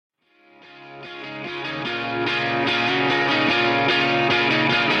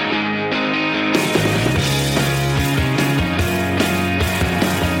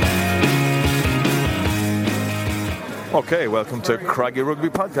Okay, welcome to Craggy Rugby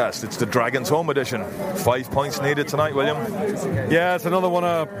Podcast. It's the Dragons home edition. 5 points needed tonight, William. Yeah, it's another one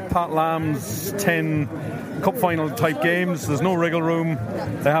of Pat Lamb's 10 cup final type games. There's no wriggle room.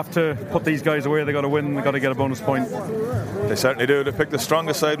 They have to put these guys away. They got to win. They got to get a bonus point. They certainly do. They picked the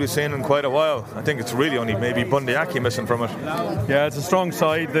strongest side we've seen in quite a while. I think it's really only maybe Bundy Aki missing from it. Yeah, it's a strong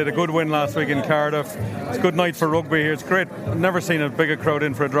side. They had a good win last week in Cardiff. It's a good night for rugby here. It's great. I've never seen a bigger crowd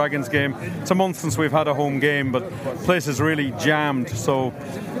in for a Dragons game. It's a month since we've had a home game, but the place is really jammed. So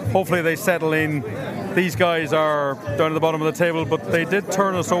hopefully they settle in. These guys are down at the bottom of the table, but they did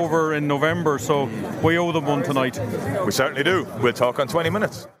turn us over in November, so we owe them one tonight. We certainly do. We'll talk on 20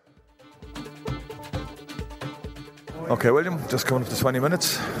 minutes. Okay, William, just coming up to 20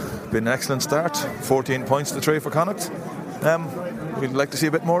 minutes. Been an excellent start. 14 points to 3 for Connacht. We'd like to see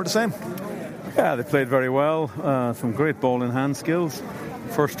a bit more of the same. Yeah, they played very well. Some great ball in hand skills.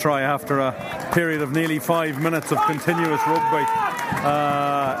 First try after a period of nearly 5 minutes of continuous rugby.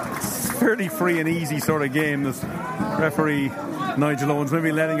 It's a fairly free and easy sort of game. This referee Nigel Owens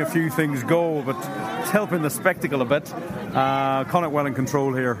maybe letting a few things go, but it's helping the spectacle a bit. Connacht well in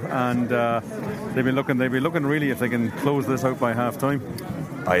control here, and they'll be looking really if they can close this out by half time.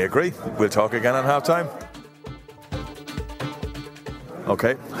 I agree. We'll talk again on half time.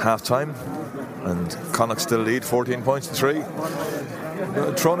 Okay, half time, and Connacht still lead 14 points to 3.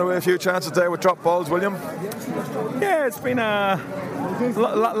 Thrown away a few chances there with drop balls, William. Yeah, it's been a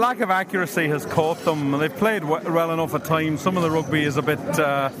lack of accuracy has caught them. They've played well enough at times. Some of the rugby is a bit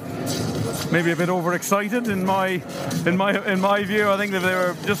maybe a bit overexcited in my view. I think that they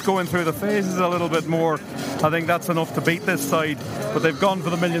were just going through the phases a little bit more. I think that's enough to beat this side, but they've gone for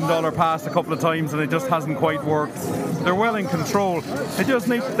the $1 million pass a couple of times and it just hasn't quite worked. They're well in control. They just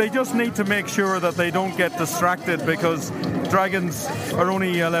need to make sure that they don't get distracted, because Dragons are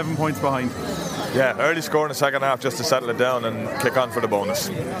only 11 points behind. Yeah, early score in the second half just to settle it down and kick on for the bonus.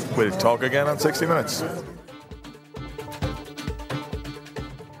 We'll talk again on 60 minutes.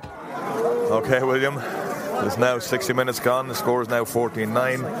 Okay, William, there's now 60 minutes gone. The score is now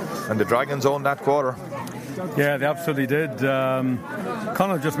 14-9, and the Dragons own that quarter. Yeah, they absolutely did.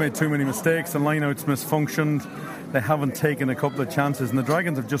 Connacht just made too many mistakes. The lineouts misfunctioned. They haven't taken a couple of chances, and the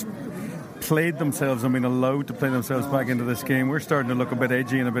Dragons have just played themselves and been allowed to play themselves back into this game. We're starting to look a bit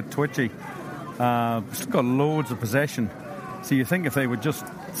edgy and a bit twitchy. We've still got loads of possession, so you think if they would just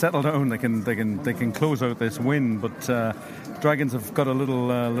settle down, they can close out this win. But Dragons have got a little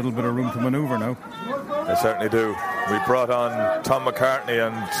bit of room to manoeuvre now. They certainly do. We brought on Tom McCartney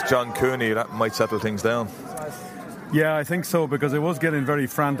and John Cooney. That might settle things down. Yeah, I think so, because it was getting very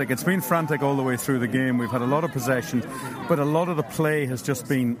frantic. It's been frantic all the way through the game. We've had a lot of possession, but a lot of the play has just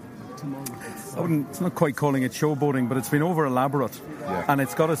been, it's not quite calling it showboating, but it's been over elaborate. Yeah. And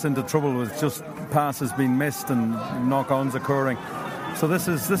it's got us into trouble with just passes being missed and knock-ons occurring. So this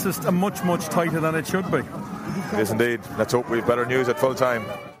is a much tighter than it should be. It is indeed. Let's hope we have better news at full time.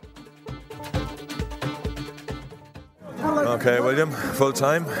 Okay, William, full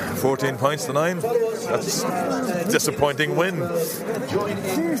time, 14 points to 9. That's a disappointing win.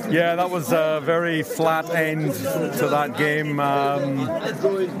 Yeah, that was a very flat end to that game.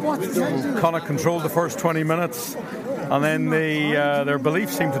 Connacht controlled the first 20 minutes, and then their belief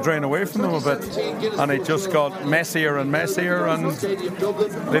seemed to drain away from them a bit, and it just got messier and messier, and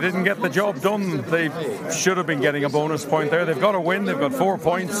they didn't get the job done. They should have been getting a bonus point there. They've got a win. They've got 4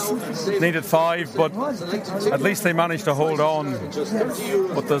 points. Needed 5, but at least they managed to hold on.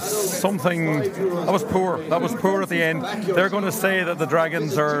 But there's something that was poor. That was poor at the end. They're going to say that the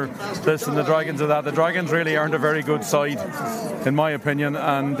Dragons are this and the Dragons are that. The Dragons really aren't a very good side, in my opinion,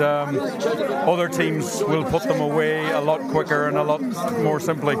 and other teams will put them away a lot quicker and a lot more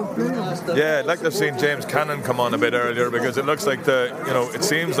simply. Yeah, I'd like to have seen James Cannon come on a bit earlier, because it looks like it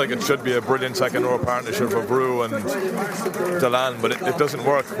seems like it should be a brilliant second row partnership for Brew and Delan, but it doesn't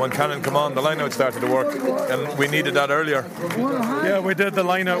work. When Cannon come on, the line-out started to work, and we needed that earlier. Yeah, we did. The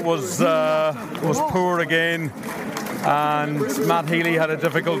line-out was poor again, and Matt Healy had a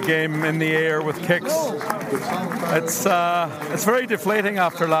difficult game in the air with kicks. It's very deflating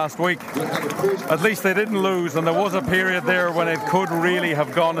after last week. At least they didn't lose, and there was a period there when it could really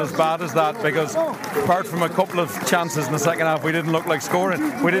have gone as bad as that, because apart from a couple of chances in the second half, we didn't look like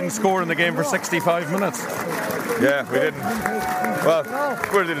scoring. We didn't score in the game for 65 minutes. Yeah, we didn't. Well,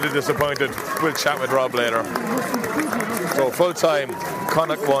 we're a little disappointed. We'll chat with Rob later. So full time,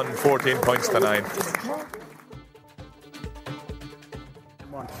 Connacht won 14 points to 9.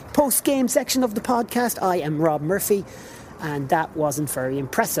 Post-game section of the podcast, I am Rob Murphy, and that wasn't very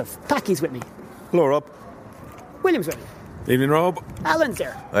impressive. Packy's with me. Hello, Rob. William's with me. Evening, Rob. Alan's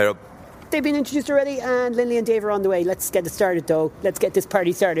there. Hi, Rob. they've been introduced already, and Lindley and Dave are on the way. Let's get it started, though. Let's get this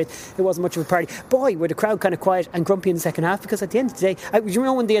party started. It wasn't much of a party. Boy, were the crowd kind of quiet and grumpy in the second half, because at the end of the day, you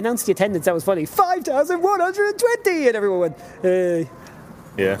know when they announced the attendance, that was funny. 5,120, and everyone went,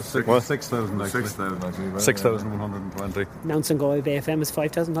 Yeah, 6,000 actually. 6,120. Announcing Galway Bay FM is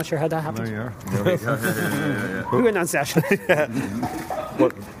 5,000. Not sure how that happened. There you are. Who announced that?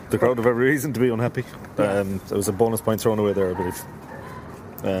 Well, the crowd have every reason to be unhappy. There was a bonus point thrown away there, I believe.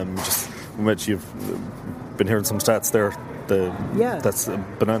 Which you've been hearing some stats there. That's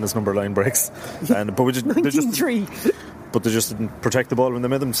Bananas number line breaks. But we just 19-3. But they just didn't protect the ball when they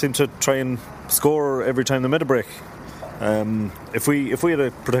made them. Seemed to try and score every time they made a break. If we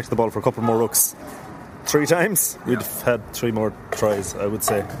had protected the ball for a couple more rooks 3 times, we'd have had 3 more tries, I would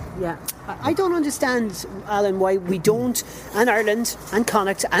say. Yeah. I don't understand, Alan, why we don't, and Ireland, and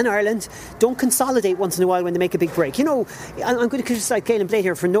Connacht, and Ireland, don't consolidate once in a while when they make a big break. You know, I'm going to criticise Caelan Blade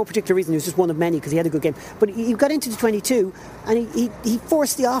here for no particular reason. He was just one of many because he had a good game. But he got into the 22 and he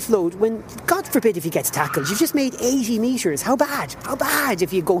forced the offload when, God forbid, if he gets tackled. You've just made 80 metres. How bad? How bad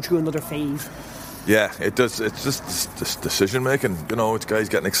if you go through another phase? Yeah, it does. It's just this decision making. You know, it's guys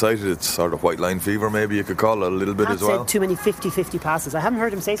getting excited. It's sort of white line fever, maybe you could call it a little bit Pat as well. said too many 50-50 passes. I haven't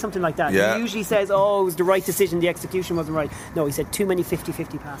heard him say something like that. Yeah. He usually says, it was the right decision, the execution wasn't right. No, he said too many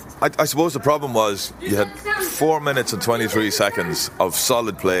 50-50 passes. I suppose the problem was you had 4 minutes and 23 seconds of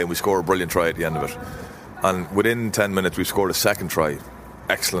solid play and we scored a brilliant try at the end of it. And within 10 minutes we scored a second try.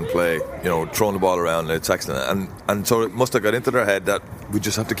 Excellent play, you know, throwing the ball around, it's excellent. And so it must have got into their head that we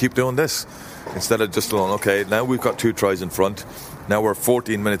just have to keep doing this. Instead of just going, okay, now we've got 2 tries in front. Now we're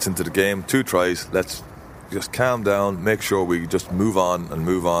 14 minutes into the game, 2 tries. Let's just calm down, make sure we just move on.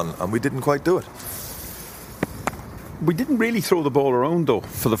 And we didn't quite do it. We didn't really throw the ball around, though,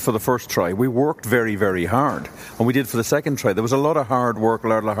 for the first try. We worked very, very hard. And we did for the second try. There was a lot of hard work, a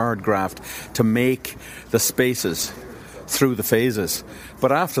lot of hard graft to make the spaces through the phases.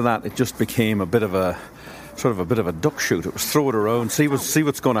 But after that, it just became a bit of a duck shoot. It was throw it around, see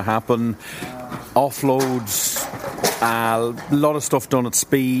what's going to happen, offloads, a lot of stuff done at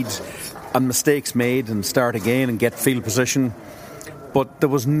speed, and mistakes made, and start again and get field position. But there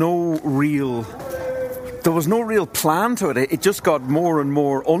was no real plan to it. It just got more and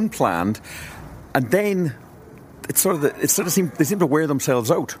more unplanned, and then they seemed to wear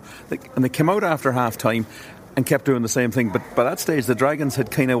themselves out. And they came out after half time and kept doing the same thing. But by that stage, the Dragons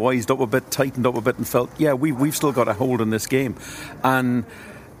had kind of wised up a bit, tightened up a bit, and felt, we've still got a hold in this game. And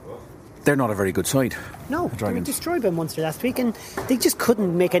they're not a very good side. No, they were destroyed by Munster last week, and they just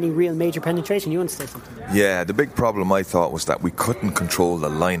couldn't make any real major penetration. You want to say something there? Yeah, the big problem I thought was that we couldn't control the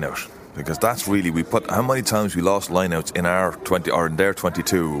line-out. Because that's really, how many times we lost line-outs in our 20 or in their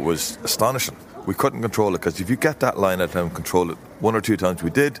 22 was astonishing. We couldn't control it, because if you get that line out and control it, 1 or 2 times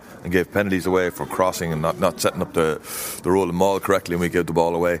we did and gave penalties away for crossing and not setting up the rolling maul correctly, and we gave the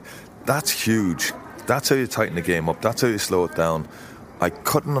ball away. That's huge. That's how you tighten the game up. That's how you slow it down. I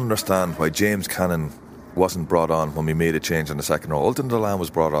couldn't understand why James Cannon wasn't brought on when we made a change in the second row. Ultan Dillane was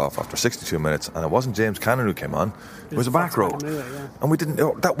brought off after 62 minutes, and it wasn't James Cannon who came on. It was a back row. And we didn't.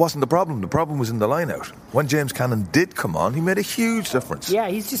 That wasn't the problem. The problem was in the line out. When James Cannon did come on, he made a huge difference. Yeah,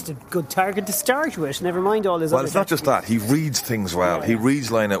 he's just a good target to start with. Never mind all his other... Well, it's not just that. He reads things well. Yeah. He reads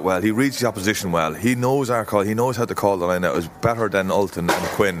line out well. He reads the opposition well. He knows our call. He knows how to call the line out. It's better than Ultan and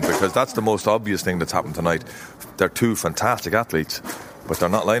Quinn, because that's the most obvious thing that's happened tonight. They're 2 fantastic athletes, but they're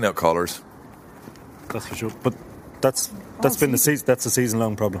not line out callers. That's for sure. But that's been that's a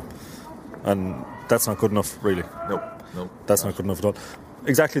season-long problem, and that's not good enough, really. No, that's not good enough at all.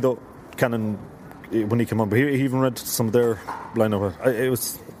 Exactly, though. Cannon, when he came on, but he even read some of their lineup. It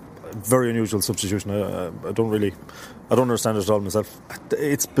was a very unusual substitution. I don't understand it at all myself.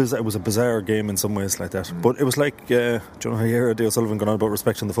 It was a bizarre game in some ways like that. But it was like, do you know how you hear Dale Sullivan going on about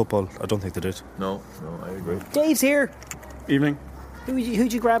respecting the football? I don't think they did. No, I agree. Dave's here. Evening.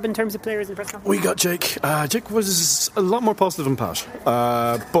 Who'd you grab in terms of players in press conference? We got Jake. Jake was a lot more positive than Pat,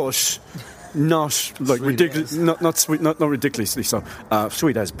 but not like ridiculous, not ridiculously so.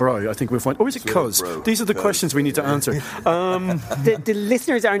 Sweet as bro, I think we'll find. Or is it cuz? These are the questions we need to answer. The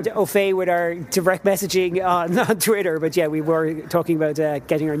listeners aren't au fait with our direct messaging on Twitter, but yeah, we were talking about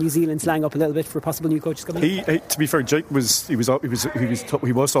getting our New Zealand slang up a little bit for possible new coaches coming in. To be fair, Jake was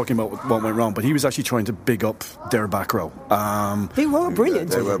talking about what went wrong, but he was actually trying to big up their back row. They were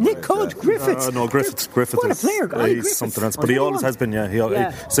brilliant. Nick Cudd, Griffiths. Griffiths. What a player, guy. He's something else, but he always has been.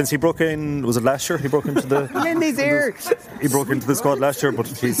 Since he broke in. Was it last year? He broke into the... Lindy's here. He broke into the squad last year, but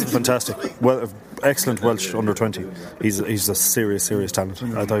he's fantastic. Well, excellent Welsh under-20. He's a serious talent.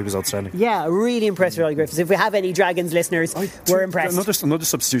 I thought he was outstanding. Yeah, really impressed with Ollie Griffiths. If we have any Dragons listeners, we're impressed. Another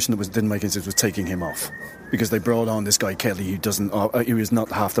substitution that didn't make any sense was taking him off, because they brought on this guy Kelly he was not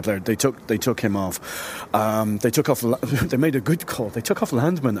half the player. They took him off. They made a good call. They took off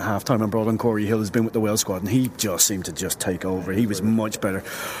Landman at half time and brought on Corey Hill, who's been with the Wales squad, and he just seemed to just take over. He was much better.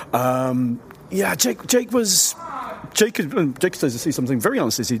 Jake says to see something very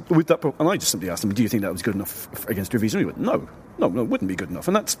honestly with that, and I just simply asked him, "Do you think that was good enough against Dreviso?" And he went, "No, it wouldn't be good enough."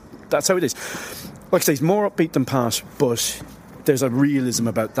 And that's how it is. Like I say, he's more upbeat than Pat, but there's a realism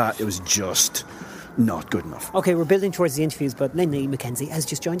about that. It was just not good enough. Okay, we're building towards the interviews, but Linley Mackenzie has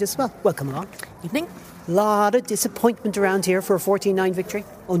just joined us as well. Welcome along. Evening. A lot of disappointment around here for a 14-9 victory.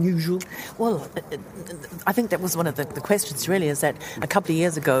 Unusual. Well, I think that was one of the questions, really, is that a couple of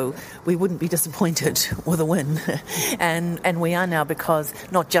years ago we wouldn't be disappointed with a win. and we are now, because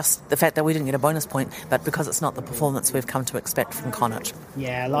not just the fact that we didn't get a bonus point, but because it's not the performance we've come to expect from Connacht.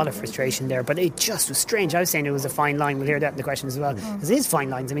 Yeah, a lot of frustration there, but it just was strange. I was saying it was a fine line. We'll hear that in the question as well. Because it is fine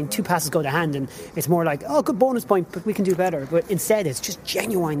lines. I mean, 2 passes go to hand and it's more like, oh, good bonus point, but we can do better. But instead it's just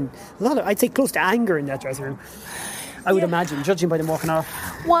genuine, I'd say close to anger in that dressing room. I would imagine, judging by them walking off.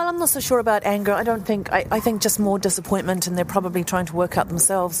 Well, I'm not so sure about anger. I think just more disappointment, and they're probably trying to work out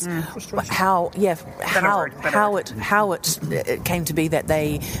themselves how it came to be that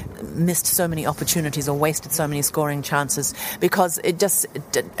they missed so many opportunities or wasted so many scoring chances, because it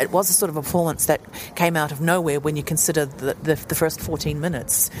was a sort of a performance that came out of nowhere when you consider the first 14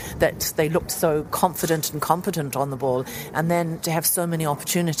 minutes, that they looked so confident and competent on the ball, and then to have so many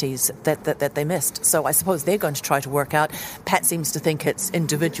opportunities that they missed. So I suppose they're going to try to work out. Pat seems to think it's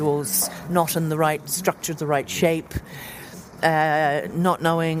individuals not in the right structure, the right shape, not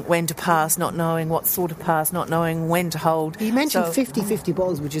knowing when to pass, not knowing what sort of pass, not knowing when to hold. He mentioned 50-50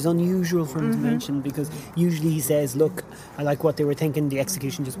 balls, which is unusual for him to mention, because usually he says, look, I like what they were thinking, the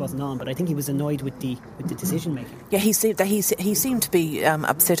execution just wasn't on. But I think he was annoyed with the decision making. Yeah, he said that he seemed to be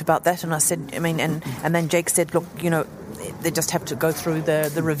upset about that, and I said, and then Jake said, look, they just have to go through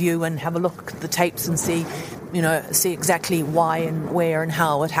the review and have a look at the tapes and see exactly why and where and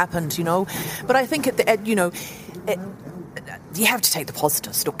how it happened, But I think you have to take the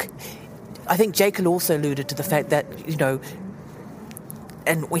positives. Look, I think Jekyll also alluded to the fact that,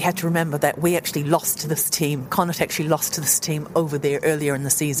 and we had to remember that we actually lost to this team. Connacht actually lost to this team over there earlier in the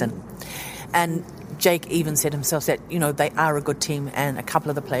season. And Jake even said himself that, they are a good team, and a couple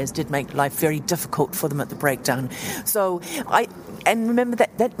of the players did make life very difficult for them at the breakdown. So and remember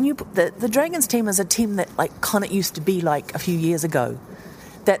that the Dragons team is a team that Connacht used to be like a few years ago.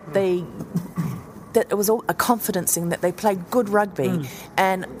 That it was all a confidence thing, that they played good rugby.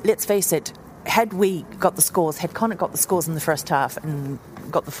 And let's face it, had Connacht got the scores in the first half and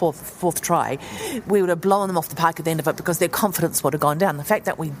got the fourth try, we would have blown them off the park at the end of it, because their confidence would have gone down. The fact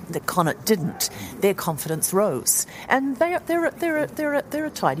that Connacht didn't, their confidence rose, and they're a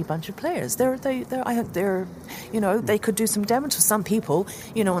tidy bunch of players. I think they could do some damage to some people,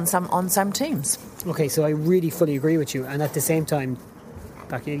 on some teams. Okay, so I really fully agree with you, and at the same time,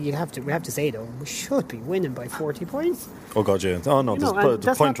 we have to say though, we should be winning by 40 points. Oh God, yeah. Oh no,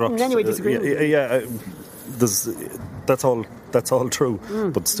 the point drop. In any way disagree. That's all true,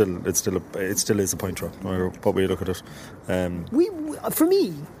 but still, it still is a point drop. What way you look at it. For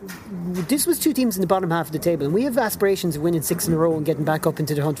me, this was 2 teams in the bottom half of the table, and we have aspirations of winning 6 in a row and getting back up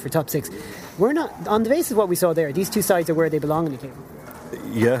into the hunt for top 6. We're not, on the basis of what we saw there, these 2 sides are where they belong in the table.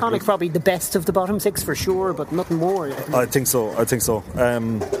 Yeah, Connacht probably the best of the bottom 6 for sure, but nothing more. I think so.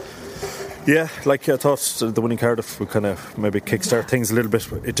 Yeah, I thought the winning Cardiff would kind of maybe kickstart things a little bit.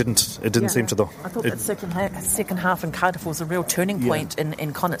 It didn't seem to, though. I thought that second half in Cardiff was a real turning point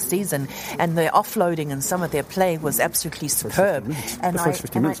in Connacht's season, and the offloading and some of their play was absolutely superb. And I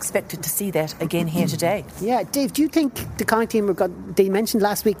expected to see that again here today. Yeah, Dave, do you think the Connacht team they mentioned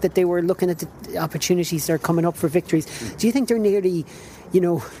last week that they were looking at the opportunities that are coming up for victories? Do you think they're nearly,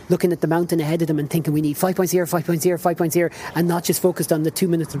 looking at the mountain ahead of them and thinking we need 5 points here, 5 points here, 5 points here, and not just focused on the 2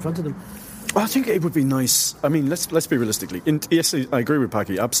 minutes in front of them? I think it would be nice. I mean, let's be realistically. Yes, I agree with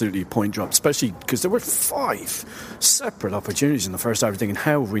Packy. Absolutely, point drop, especially because there were 5 separate opportunities in the first half. Thinking,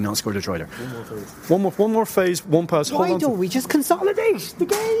 how have we not scored a try there? One more phase, one pass. Why don't we just consolidate the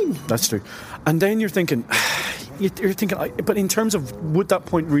game? That's true. And then you're thinking, you're thinking, but in terms of would that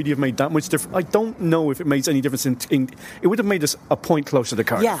point really have made that much difference? I don't know if it makes any difference. It would have made us a point closer to the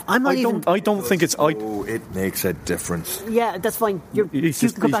card. Yeah, I don't think it's. It makes a difference. Yeah, that's fine. You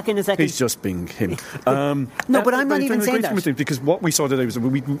can come back in a second. He's just being him. No, but I'm not even saying that. Because what we saw today was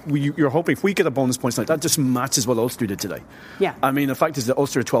you're hoping if we get a bonus points like that, just matches what Ulster did today. Yeah. I mean, the fact is that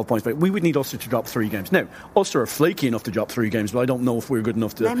Ulster are 12 points, but we would need Ulster to drop 3 games. Now, Ulster are flaky enough to drop 3 games, but I don't know if we're good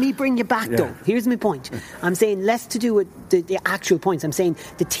enough to. Let me bring you back, though. Here's my point. I'm saying less to do with the actual points. I'm saying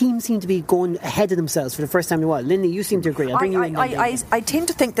the team seem to be going ahead of themselves for the first time in a while. Linley, you seem to agree. I'll bring you in. I tend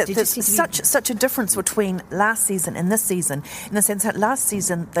to think that there's such a difference between last season and this season, in the sense that last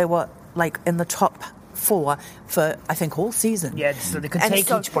season they were like in the top 4 for I think all season. Yeah, so they could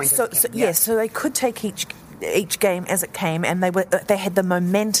take each point. So they could take each game as it came, and they had the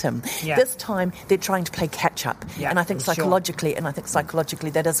momentum. Yeah. This time they're trying to play catch up, and I think psychologically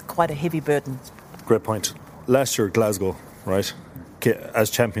that is quite a heavy burden. Great point. Last year, Glasgow, right, as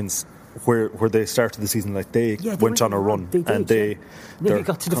champions, where they started the season, like they went on a run, and they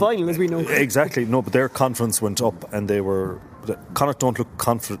got to the final, as we know. Exactly. No, but their confidence went up, and they were. Connacht don't look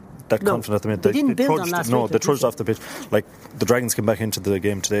confident at the minute. They didn't build on last week. No, they trudged off the pitch. Like the Dragons came back into the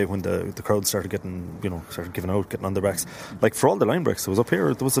game today when the crowd started giving out, getting on their backs. Like for all the line breaks, it was up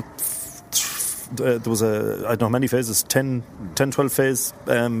here. There was I don't know how many phases, 10-12 phase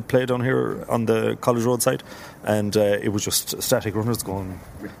played on here on the College Road side, and it was just static runners going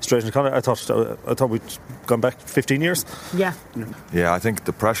straight into Connacht. I thought we'd gone back 15 years. Yeah, I think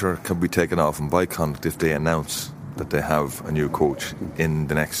the pressure can be taken off them by Connacht if they announce that they have a new coach in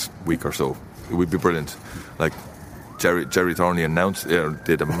the next week or so. It would be brilliant. Like Jerry Thornley announced,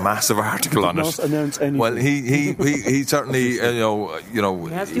 did a massive article on it. Announce anything. Well, he certainly, He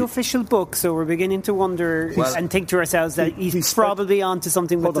has the official book, so we're beginning to wonder and think to ourselves that he's probably on to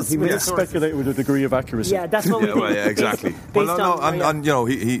something with he may speculate with a degree of accuracy. Yeah, that's what we think. Exactly. He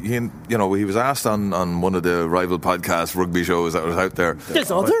was asked on one of the rival podcast rugby shows that was out there. There's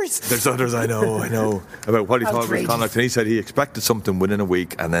others, I know, about what he thought was Connacht, and he said he expected something within a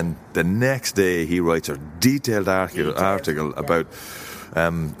week, and then the next day he writes a detailed article about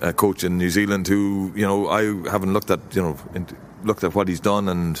a coach in New Zealand who, I haven't looked at what he's done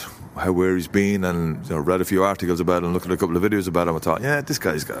and where he's been, and read a few articles about it and looked at a couple of videos about him. I thought, this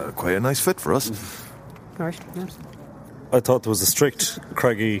guy's got quite a nice fit for us. Right, yes. I thought there was a strict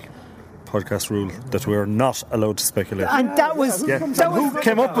Craigie podcast rule that we are not allowed to speculate. And that was... Who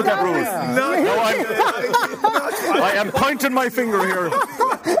came up with that rule? I am pointing my finger here.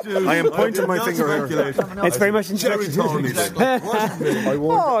 It's very much instruction. I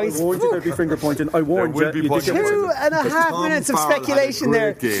warned you there'd be finger pointing. I warned you. 2.5 minutes of speculation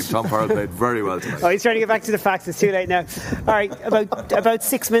there. Tom Farrell played very well tonight. Oh, he's trying to get back to the facts. It's too late now. All right, about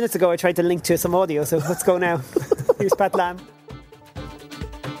 6 minutes ago I tried to link to some audio, so let's go now. Here's Pat Lamb.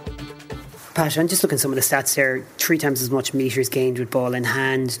 Pat, I'm just looking at some of the stats there. 3 times as much metres gained with ball in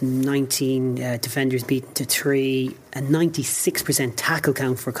hand, 19 defenders beaten to 3, a 96% tackle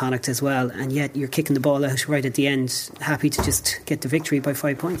count for Connacht as well, and yet you're kicking the ball out right at the end, happy to just get the victory by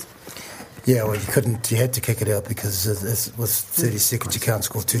 5 points. Yeah, well, you had to kick it out because it was 30 seconds, you can't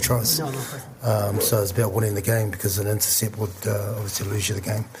score 2 tries. So it's about winning the game, because an intercept would obviously lose you the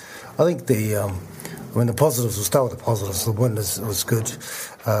game. I think the positives, we'll start with the positives. The win was good.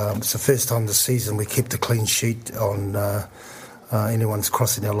 It's the first time this season we kept a clean sheet on anyone's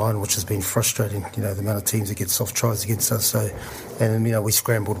crossing our line, which has been frustrating. The amount of teams that get soft tries against us. And we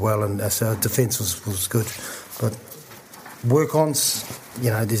scrambled well, and so our defence was good. But work-ons,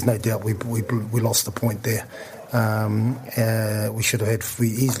 there's no doubt we lost the point there. We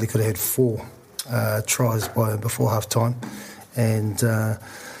easily could have had 4 tries before half time, and.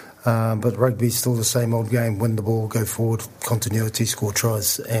 But rugby's still the same old game: win the ball, go forward, continuity, score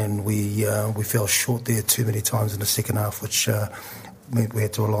tries, and we fell short there too many times in the second half, which meant we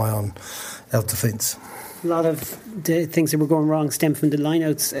had to rely on our defence. A lot of the things that were going wrong stem from the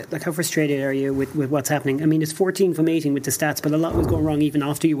lineouts. Like, how frustrated are you with what's happening? I mean, it's 14 from 18 with the stats, but a lot was going wrong even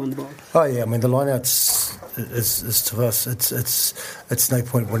after you won the ball. Oh yeah, I mean the lineouts is to us. It's no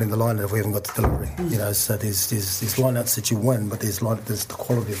point winning the lineout if we haven't got the delivery. So there's lineouts that you win, but there's the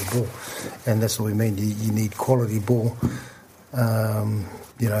quality of the ball, and that's what we mean. You need quality ball.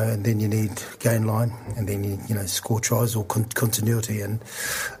 And then you need gain line, and then you score tries or continuity. And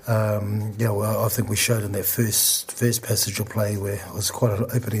I think we showed in that first passage of play where it was quite an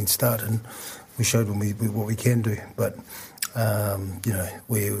opening start, and we showed what we can do. But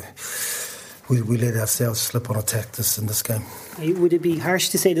we let ourselves slip on attack in this game. Would it be harsh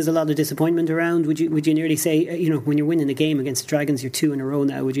to say there's a lot of disappointment around? Would you nearly say, when you're winning a game against the Dragons, you're 2 in a row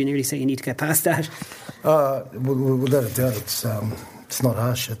now, would you nearly say you need to get past that? Without a doubt, it's not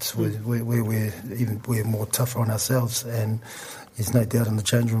harsh. We're more tougher on ourselves, and there's no doubt in the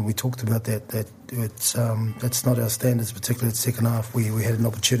change room we talked about that it's not our standards, particularly in the second half. We had an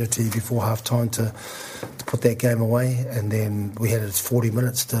opportunity before half time to put that game away, and then we had 40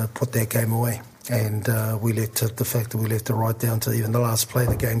 minutes to put that game away. And we left the fact that we left it right down to even the last play.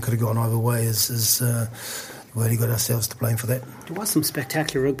 The game could have gone either way. We only got ourselves to blame for that. There was some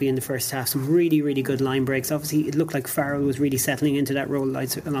spectacular rugby in the first half, some really, really good line breaks. Obviously, it looked like Farrell was really settling into that role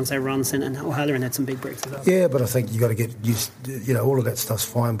alongside Ronson, and O'Halloran had some big breaks as well. Yeah, but I think you got to get used. All of that stuff's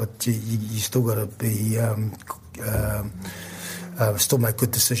fine, but you still got to be still make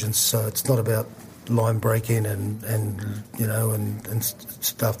good decisions. So it's not about line breaking and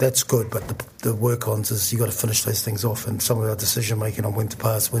stuff. That's good, but the work-ons is you got to finish those things off, and some of our decision making on when to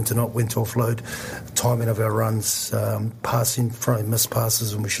pass, when to not, when to offload, timing of our runs, passing, throwing missed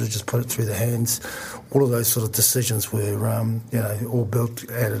passes, and we should have just put it through the hands. All of those sort of decisions were all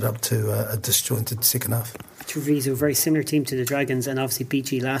added up to a disjointed second half. Treviso, a very similar team to the Dragons, and obviously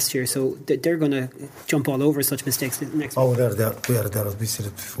Beachy last year, so they're going to jump all over such mistakes next week. Without a doubt, as we said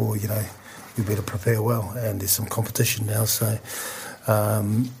it before, we better prepare well, and there's some competition now. So,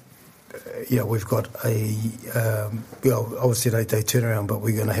 we've got obviously an 8-day turnaround, but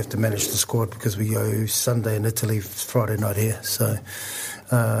we're going to have to manage the squad because we go Sunday in Italy, Friday night here. So,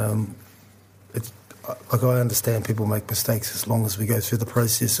 I understand people make mistakes as long as we go through the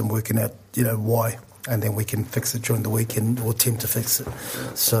process and working out, why, and then we can fix it during the weekend or attempt to fix it.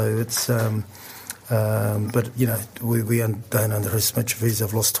 So it's. But we don't underestimate Treviso.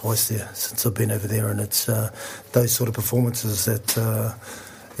 I've lost twice there since I've been over there, and it's those sort of performances that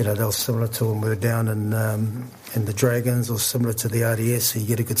they were similar to when we were down in the Dragons, or similar to the RDS. So you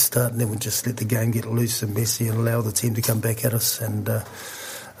get a good start, and then we just let the game get loose and messy, and allow the team to come back at us, and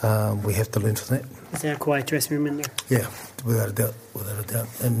we have to learn from that. Is there a quiet dressing room in there? Yeah, without a doubt,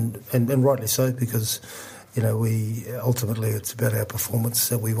 and rightly so, because. We ultimately it's about our performance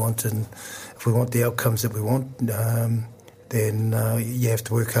that we want, and if we want the outcomes that we want, then you have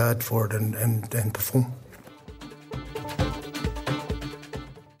to work hard for it and perform.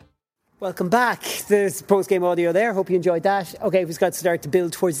 Welcome back. There's post-game audio there. Hope you enjoyed that. Okay, we've got to start to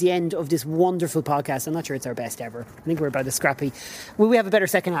build towards the end of this wonderful podcast. I'm not sure it's our best ever. I think we're about as scrappy. Will we have a better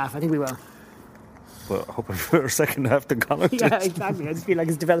second half? I think we will. Well, hoping for a second half to Connacht. Yeah, exactly. I just feel like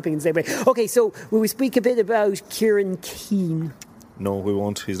it's developing in the same way. Okay, so will we speak a bit about Kieran Keane? No, we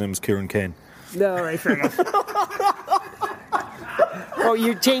won't. His name is Kieran Kane. No, right, fair enough. Oh,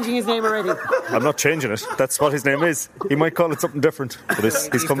 you're changing his name already? I'm not changing it. That's what his name is. He might call it something different. But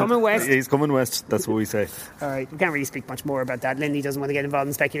he's coming west. He's coming west. That's what we say. All right. We can't really speak much more about that. Lindy doesn't want to get involved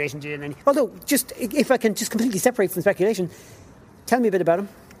in speculation, do you, Lindy? Although, just if I can just completely separate from speculation, tell me a bit about him.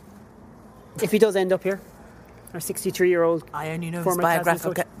 If he does end up here, our 63-year-old. I only know his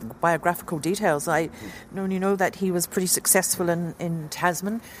biographical details. I only know that he was pretty successful in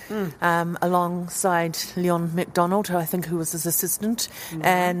Tasman, alongside Leon McDonald, I think, who was his assistant,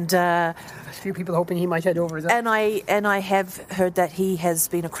 and a few people hoping he might head over as well. And I have heard that he has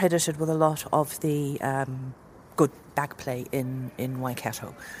been accredited with a lot of the good back play in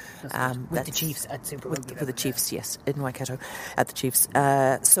Waikato. With the Chiefs at Super Rugby. With the Chiefs, yes, in Waikato at the Chiefs.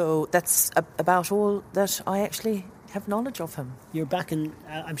 So that's about all that I actually have knowledge of him. You're back in,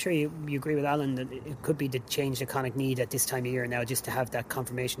 I'm sure you agree with Alan that it could be the change that Connacht need at this time of year now, just to have that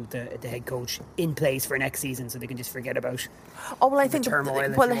confirmation that the head coach in place for next season, so they can just forget about I think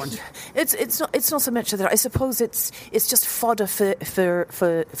turmoil. It's not so much that. I suppose it's just fodder for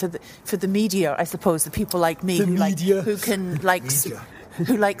the media. I suppose the people like me who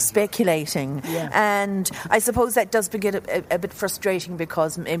like speculating. Yeah. And I suppose that does get a bit frustrating,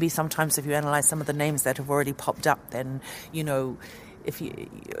 because maybe sometimes if you analyse some of the names that have already popped up, then, if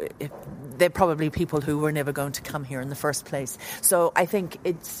they're probably people who were never going to come here in the first place. So I think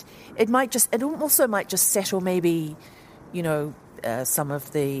it also might just settle maybe, some of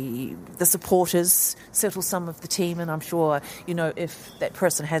the supporters, settle some of the team, and I'm sure, if that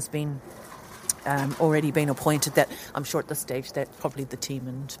person has been already been appointed, that I'm sure at this stage that probably the team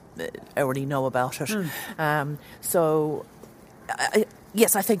and already know about it. So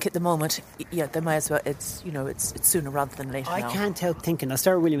Yes, I think at the moment, they may as well. It's sooner rather than later. I can't help thinking. I'll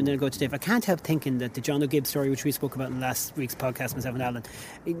start with William and then I'll go to Dave. I can't help thinking that the John O'Gibbs story, which we spoke about in last week's podcast, myself and Alan,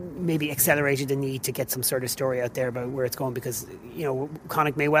 maybe accelerated the need to get some sort of story out there about where it's going, because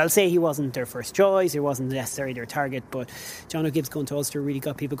Connacht may well say he wasn't their first choice, he wasn't necessarily their target, but John O'Gibbs going to Ulster really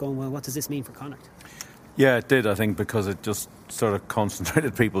got people going, well, what does this mean for Connacht? Yeah, it did, I think, because it just sort of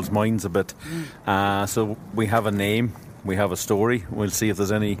concentrated people's minds a bit. So we have a name. We have a story. We'll see if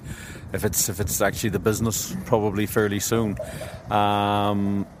there's any, if it's actually the business, probably fairly soon.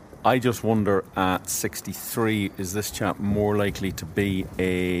 I just wonder, at 63, is this chap more likely to be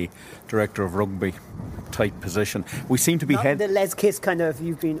a director of rugby type position? We seem to be the Les Kiss kind of,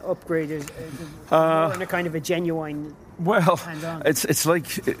 you've been upgraded, more in a kind of a genuine. Well, it's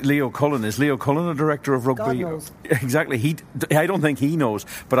like Leo Cullen. Is Leo Cullen a director of rugby? God knows. Exactly. I don't think he knows,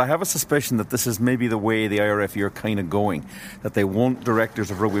 but I have a suspicion that this is maybe the way the IRFU are kind of going, that they want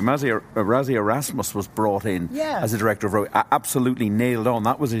directors of rugby. Rassie Erasmus was brought in as a director of rugby, absolutely nailed on.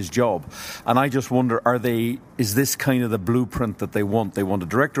 That was his job, and I just wonder: is this kind of the blueprint that they want? They want a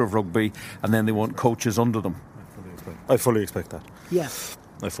director of rugby, and then they want coaches under them. I fully expect that. Yeah.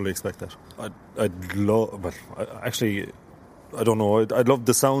 I fully expect that. I'd love, but actually, I don't know. I'd love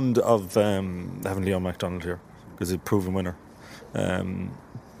the sound of having Leon MacDonald here, because he's a proven winner.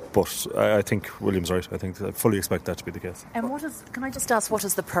 But I think William's right. I fully expect that to be the case. And can I just ask, what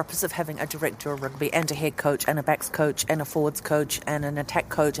is the purpose of having a director of rugby and a head coach and a backs coach and a forwards coach and an attack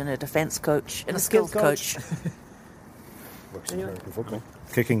coach and a defence coach and a skills coach?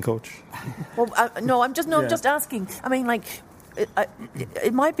 Kicking coach. Well, no, I'm just asking. I mean, like,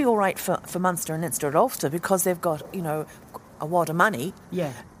 it might be all right for Munster and Leinster at Ulster because they've got, a wad of money.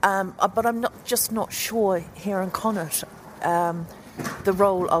 Yeah. But I'm not sure here in Connacht the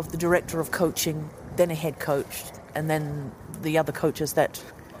role of the director of coaching, then a head coach, and then the other coaches that.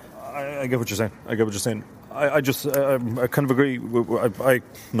 I get what you're saying. I kind of agree. I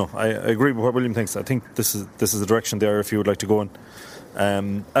agree with what William thinks. I think this is the direction the IRFU would like to go in.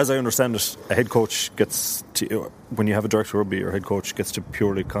 As I understand it, a head coach gets to, when you have a director of rugby, your head coach gets to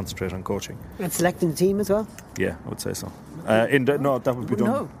purely concentrate on coaching And selecting the team as well? Yeah, I would say so. That would be done.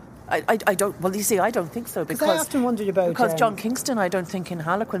 No. I don't. Well, you see, I don't think so because I often wondered about because John Kingston. I don't think in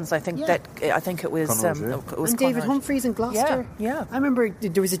Harlequins. I think it was and David Humphreys in Gloucester. Yeah. I remember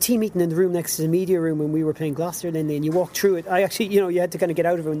there was a team meeting in the room next to the media room when we were playing Gloucester, and you walked through it. I actually, you had to kind of get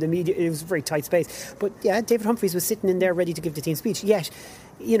out of it. And the media, it was a very tight space. But yeah, David Humphreys was sitting in there ready to give the team speech. Yet,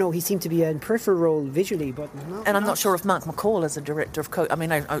 he seemed to be in peripheral role visually, but I'm not sure if Mark McCall is a director of coach. I mean,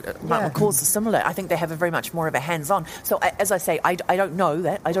 Mark McCall's similar. I think they have a very much more of a hands-on. So as I say, I don't know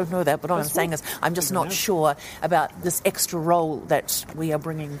that. But all I'm saying is I'm just not sure about this extra role that we are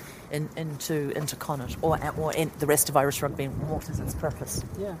bringing into Connacht or in the rest of Irish rugby. What is its purpose?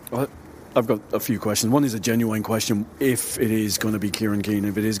 Yeah. Well, I've got a few questions. One is a genuine question. If it is going to be Kieran Keane,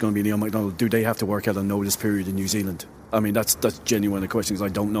 if it is going to be Leon MacDonald, do they have to work out a notice period in New Zealand? I mean, that's genuine question, because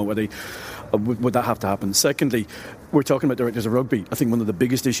I don't know whether would that have to happen. Secondly, we're talking about directors of rugby. I think one of the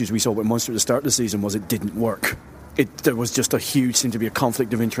biggest issues we saw with Munster at the start of the season was it didn't work. There was just seemed to be a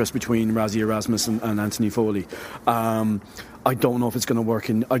conflict of interest between Rassie Erasmus and Anthony Foley. I don't know if it's going to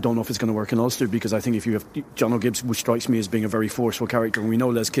work in Ulster, because I think if you have John O'Gibbs, which strikes me as being a very forceful character, and we know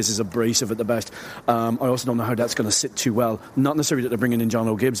Les Kiss is abrasive at the best. I also don't know how that's going to sit too well. Not necessarily that they're bringing in John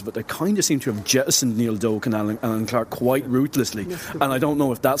O'Gibbs, but they kind of seem to have jettisoned Neil Doak and Alan Clark quite ruthlessly, and I don't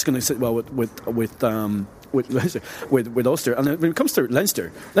know if that's going to sit well with Ulster. And when it comes to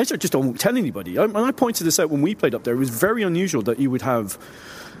Leinster just don't tell anybody. And I pointed this out when we played up there. It was very unusual that you would have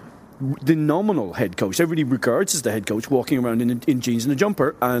the nominal head coach, everybody regards as the head coach, walking around in jeans and a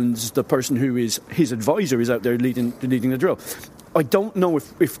jumper, and the person who is his advisor is out there leading the drill. I don't know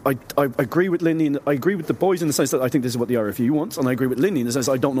if I agree with Lindy, and I agree with the boys in the sense that I think this is what the RFU wants, and I agree with Lindy in the sense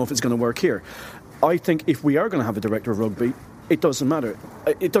that I don't know if it's going to work here. I think if we are going to have a director of rugby, it doesn't matter.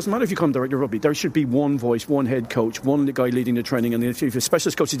 It doesn't matter if you become director of rugby. There should be one voice, one head coach, one guy leading the training, and if a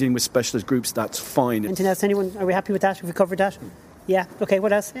specialist coach is dealing with specialist groups, that's fine. Anything else? Anyone? Are we happy with that? Have we covered that? Yeah. Okay.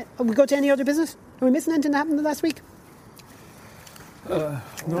 What else? We go to any other business? Are we missing anything that happened last week? No.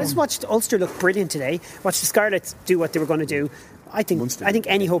 I just watched Ulster look brilliant today. Watched the Scarlets do what they were going to do. I think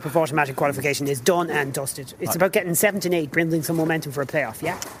any hope of automatic qualification is done and dusted. It's about getting 7 and 8, bringing some momentum for a playoff.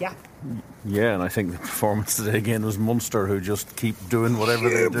 Yeah. Yeah, and I think the performance today again was Munster, who just keep doing whatever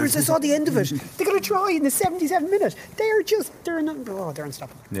they do. I saw the end of it. They got a try in the 77th minute. They're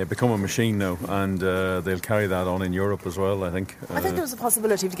unstoppable. Yeah, become a machine now, and they'll carry that on in Europe as well, I think. I think there was a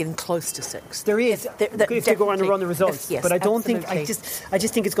possibility of getting close to 6. There is. If they go on and run the results. Yes, but I don't absolutely. think, I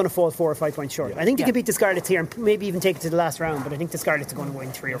just think it's going to fall 4 or 5 points short. I think they can beat the Scarlets here and maybe even take it to the last round, but I think the Scarlets are going to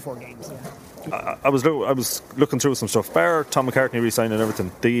win 3 or 4 games. I was looking through some stuff. Bar Tom McCartney re-signed and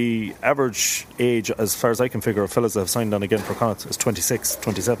everything. The average age, as far as I can figure, of fellas that have signed on again for Connacht is 26,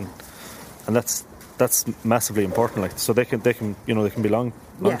 27, and that's massively important. Like, so they can be long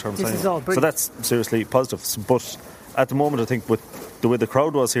term signings. So that's seriously positive. But at the moment, I think with the way the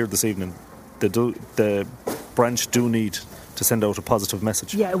crowd was here this evening, the branch do need to send out a positive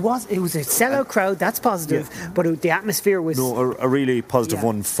message. Yeah, it was a sellout crowd. That's positive, but the atmosphere was a really positive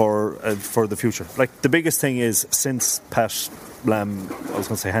one for the future. Like, the biggest thing is, since Pat Lam, I was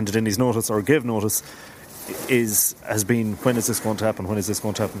going to say, handed in his notice or gave notice, has been, when is this going to happen? When is this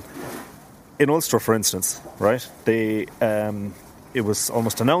going to happen? In Ulster, for instance, right? It was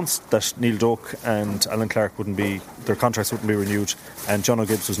almost announced that Neil Doak and Alan Clark their contracts wouldn't be renewed, and John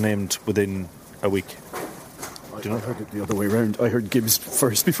O'Gibbs was named within a week. I heard it the other way around. I heard Gibbs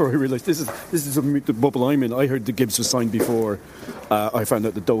first before I realised this is the bubble I'm in. I heard the Gibbs was signed before I found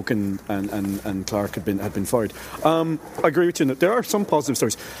out that Doak and Clark had been fired. I agree with you that there are some positive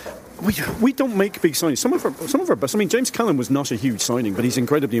stories. We don't make big signings. Some of our best. I mean, James Callan was not a huge signing, but he's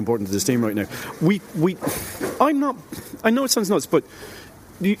incredibly important to this team right now. I know it sounds nuts, but.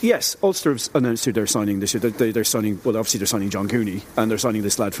 Yes, Ulster have announced who they're signing this year. They're signing, well, obviously they're signing John Cooney, and they're signing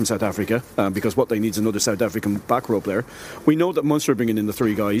this lad from South Africa, because what they need is another South African back row player. We know that Munster are bringing in the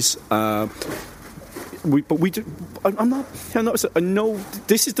 3 guys. I know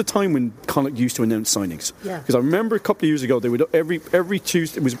this is the time when Connacht used to announce signings. Because I remember a couple of years ago, they would every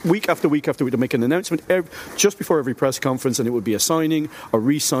Tuesday, it was week after week after week, to make an announcement just before every press conference, and it would be a signing, a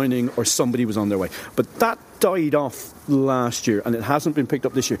re-signing, or somebody was on their way. But that died off last year, and it hasn't been picked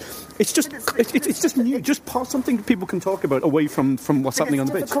up this year. It's just new, just something people can talk about away from what's happening on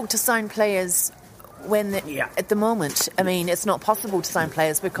the pitch. It's difficult to sign players when at the moment, I mean, it's not possible to sign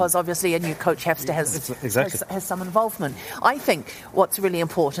players because obviously a new coach has some involvement. I think what's really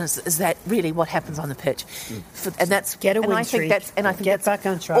important is that really what happens on the pitch, and that's get a win I think streak, that's back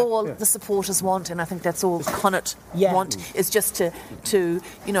on track. All the supporters want, and I think that's all Connacht want, is just to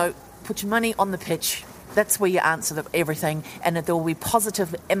put your money on the pitch. That's where you answer everything, and that there will be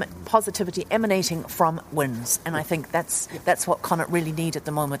positivity emanating from wins. And I think that's what Connacht really need at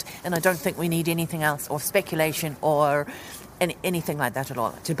the moment. And I don't think we need anything else, or speculation, or anything like that at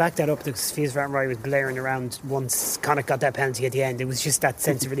all. To back that up, the Fies Van Roy was blaring around once Connacht got that penalty at the end. It was just that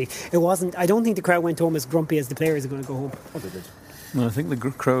sense of relief. It wasn't. I don't think the crowd went home as grumpy as the players are going to go home. Oh, they did. No, I think the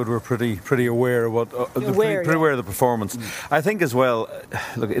crowd were pretty aware of aware of the performance. I think as well,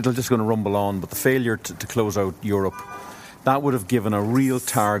 look, it'll just going to rumble on, but the failure to close out Europe, that would have given a real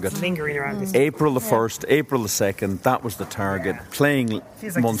target. Lingering around this. April the 1st, April the 2nd, that was the target. Playing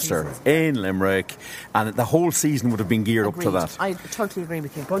like Munster in Limerick, and the whole season would have been geared up to that. I totally agree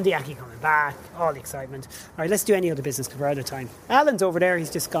with you. Bundy Aki coming back, all the excitement. All right, let's do any other business because we're out of time. Alan's over there,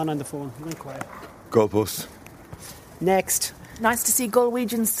 he's just gone on the phone. He went quiet. Goalpost. Next. Nice to see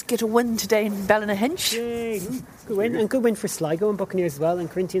Galwegians get a win today in Ballynahinch. Yay. Good win, and good win for Sligo and Buccaneers as well.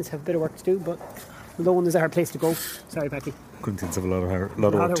 And Corinthians have a bit of work to do, but Lone is our place to go. Sorry, Becky. Corinthians have a lot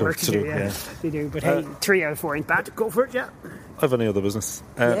of work to do. Yeah, they do. But hey, 3 out of 4 ain't bad. Go for it, yeah. I've any other business?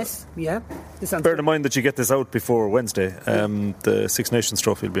 Yes, yeah. Bear in mind that you get this out before Wednesday. The Six Nations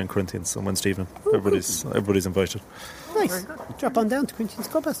Trophy will be in Corinthians on Wednesday evening. Everybody's invited. Nice. Drop on down to Corinthians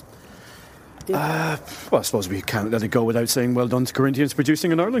Cuppas. Well, I suppose we can't let it go without saying well done to Corinthians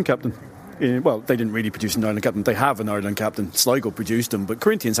producing an Ireland captain. Well, they didn't really produce an Ireland captain. They have an Ireland captain. Sligo produced him, but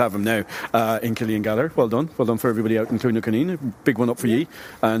Corinthians have him now in Killian Gallagher. Well done for everybody out in Clonacuneen. Big one up for ye,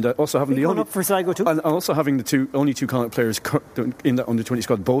 and also having big the one up for Sligo too. And also having the only two Connacht players in the under-20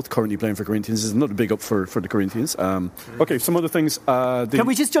 squad, both currently playing for Corinthians, is another big up for the Corinthians. Okay, some other things. Can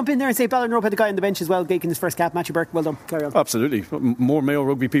we just jump in there and say Ballinrobe had the guy on the bench as well, taking his first cap, Matthew Burke. Well done. Carry on. Absolutely, more Mayo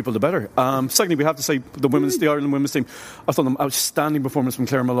rugby people, the better. Secondly, we have to say the Ireland women's team. I thought them outstanding performance from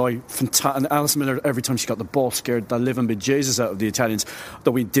Claire Malloy, and Alice Miller. Every time she got the ball, scared the living bejesus out of the Italians,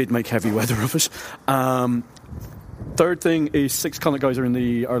 though we did make heavy weather of it. Third thing is 6 Connacht guys are in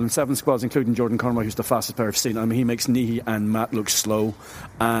the Ireland 7 squads, including Jordan Conroy, who's the fastest player I've seen. I mean, he makes Nihi and Matt look slow.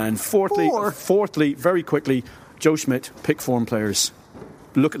 And fourthly, very quickly, Joe Schmidt, pick form players.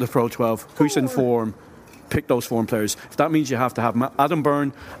 Look at the Pro 12, who's in form. pick those form players. If that means you have to have Adam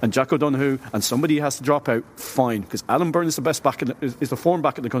Byrne and Jack O'Donoghue and somebody has to drop out, fine, because Adam Byrne is the best back is the form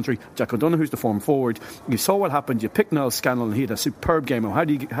back in the country. Jack O'Donoghue is the form forward. You saw what happened. You picked Niall Scannell and he had a superb game. How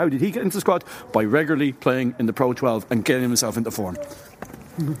did he get into the squad? By regularly playing in the Pro 12 and getting himself into form.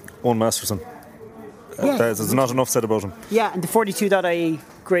 Owen Masterson. There's not enough said about him. Yeah, and the 42.ie,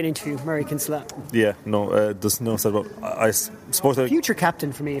 great interview, Murray Kinsella. Yeah, there's no said about. I suppose future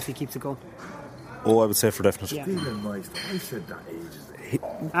captain for me if he keeps it going. Oh, I would say for definite. Yeah. I said that ages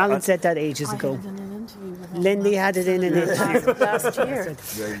ago. Alan said that ages ago. Lindy had it in an interview last year.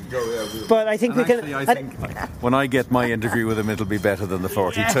 But I think I think when I get my interview with him, it'll be better than the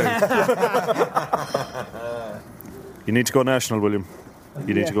 42. You need to go national, William.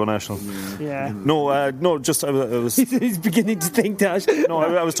 You need to go national. Yeah. No, just I was. He's beginning to think that. No,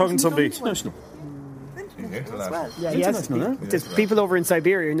 I was talking to somebody. International. Yeah, yes. There's people over in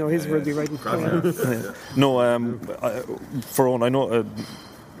Siberia who know his rugby writing. No, for Owen, I know.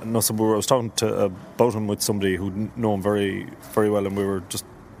 I was talking about him with somebody who know him very, very well, and we were just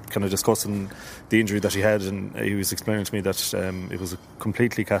kind of discussing the injury that he had, and he was explaining to me that it was a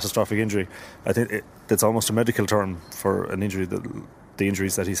completely catastrophic injury. I think that's almost a medical term for an injury, the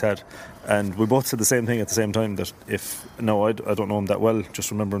injuries that he's had, and we both said the same thing at the same time, that I don't know him that well, just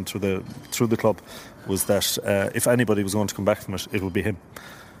remembering through the club, was that if anybody was going to come back from it, it would be him.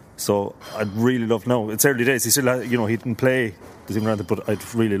 So I'd really love. No, it's early days. He still, he didn't play the team around it, but I'd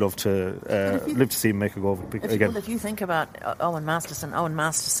really love to live to see him make a go again. If you think about Owen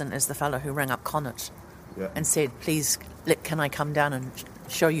Masterson is the fellow who rang up Connacht and said, "Please, can I come down and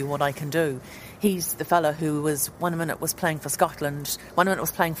show you what I can do?" He's the fellow who was one minute was playing for Scotland, one minute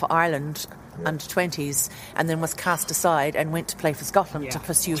was playing for Ireland under 20s, and then was cast aside and went to play for Scotland to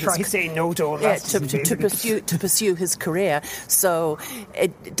pursue to pursue his career. So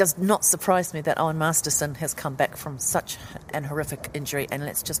it does not surprise me that Owen Masterson has come back from such an horrific injury, and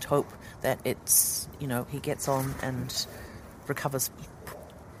let's just hope that it's he gets on and recovers.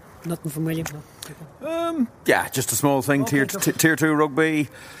 Nothing from William. Yeah, just a small thing. Tier 2 rugby.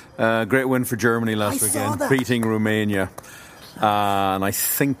 Great win for Germany last weekend, beating Romania. And I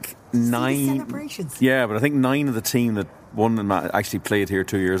think 9. Yeah, but I think 9 of the team that won and actually played here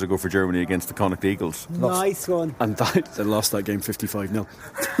 2 years ago for Germany against the Connacht Eagles. Nice one. And they lost that game 55-0.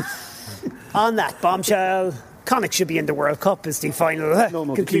 On that bombshell, Connacht should be in the World Cup is the final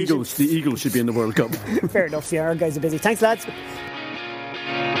conclusion. The Eagles should be in the World Cup. Fair enough, yeah, our guys are busy. Thanks, lads.